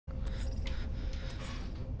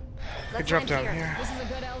Let's drop down here. This is a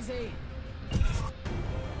good LZ.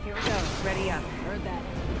 Here we go. Ready up. Heard that.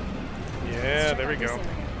 Yeah, there we go.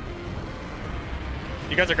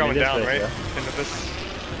 You guys are going down, right? Into this.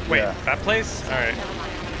 Wait, that place? All right.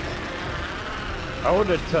 I would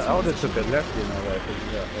have took a left, you know, right?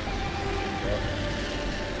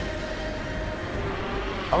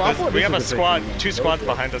 We have a squad, 2 squads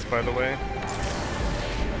behind us, by the way.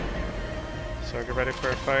 So get ready for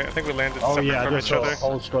a fight. I think we landed separate from each other.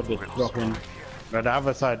 Whole squad is dropping. But the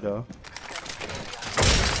other side, though.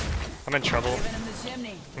 I'm in trouble.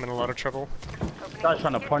 I'm in a lot of trouble. This guy's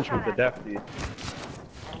trying to punch me to death, dude.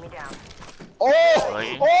 Oh!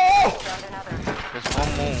 There's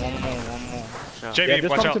one more. Sure. JB, Yeah, just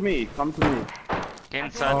watch come out. to me. Come to me. Get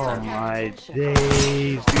inside. Oh my days, dude!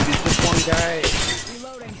 It's just one guy.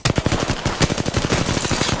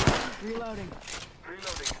 Reloading.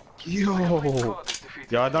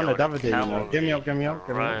 Yo, I done the other day, you know. Get me up.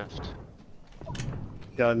 Arrived.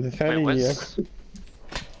 Yeah, I'm telling you.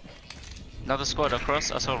 Another squad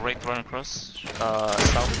across. I saw Wraith run across.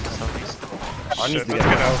 Southeast. I need Shit, to let's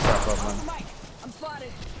get get out, out. man. I'm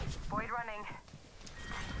spotted. Void running.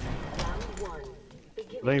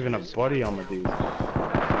 I don't even have body armor, dude.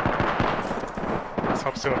 Let's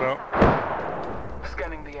help Sub out.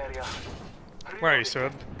 Scanning the area. Where are you,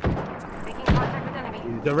 Sub? Making contact with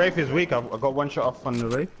enemy. The Wraith is weak. I got one shot off on the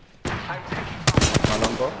Wraith. I'm taking My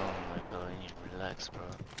longbow. Oh my god, I need to relax, bro.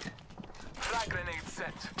 flag grenade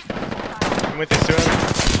set. I'm with you, Sub.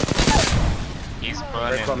 He's Wraith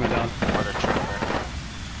burning. got me down. What a trooper.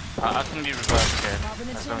 I can be revived here.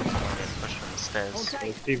 As long as I don't get pushed from the stairs.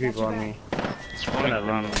 There's 2 people on me. It's rolling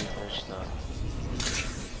around on the push though.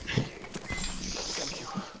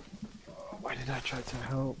 Why did I try to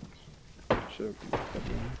help?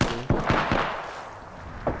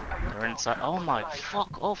 They're inside. Oh my,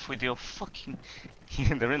 fuck off with your fucking.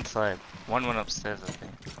 They're inside. One went upstairs, I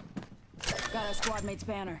think. Got a squad mate's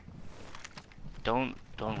banner. Don't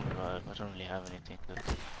revive. I don't really have anything good.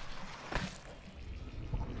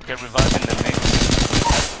 Get revived in the mix.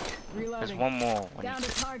 Reloading. There's one more. When Down you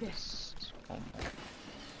to target. There's one more.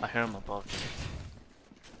 I hear him above you.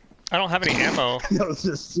 I don't have any ammo. That was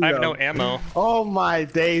just I have no ammo. Oh my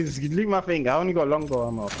days! You leave my thing. I only got longbow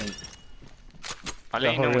ammo, I think. I'll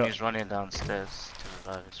let you know hurry when up. he's running downstairs to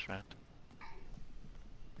revive his friend.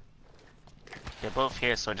 They're both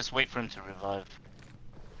here, so just wait for him to revive.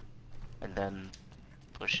 And then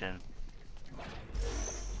push in.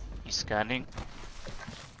 He's scanning.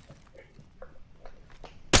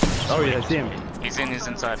 Oh yeah, I see him. He's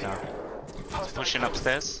inside now. He's pushing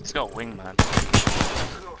upstairs. He's got a wing, man.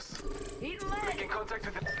 Close. Making contact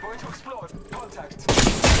with the. Going to explode. Contact.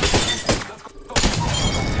 Let's go.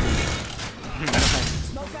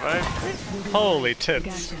 Right? Holy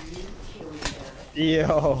tits.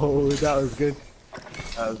 Yo, that was good.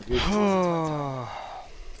 That was good. Alright,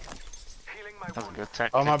 Healing my That's a wound. good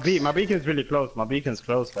tactic. Oh, my beacon's really close. My beacon's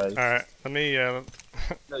close, guys. let me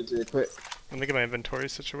Let's do it quick. let me get my inventory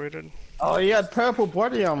situated. Oh, he had purple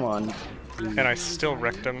body armor on. And I still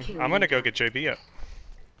wrecked him. I'm gonna go get JB up.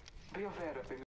 Be aware of the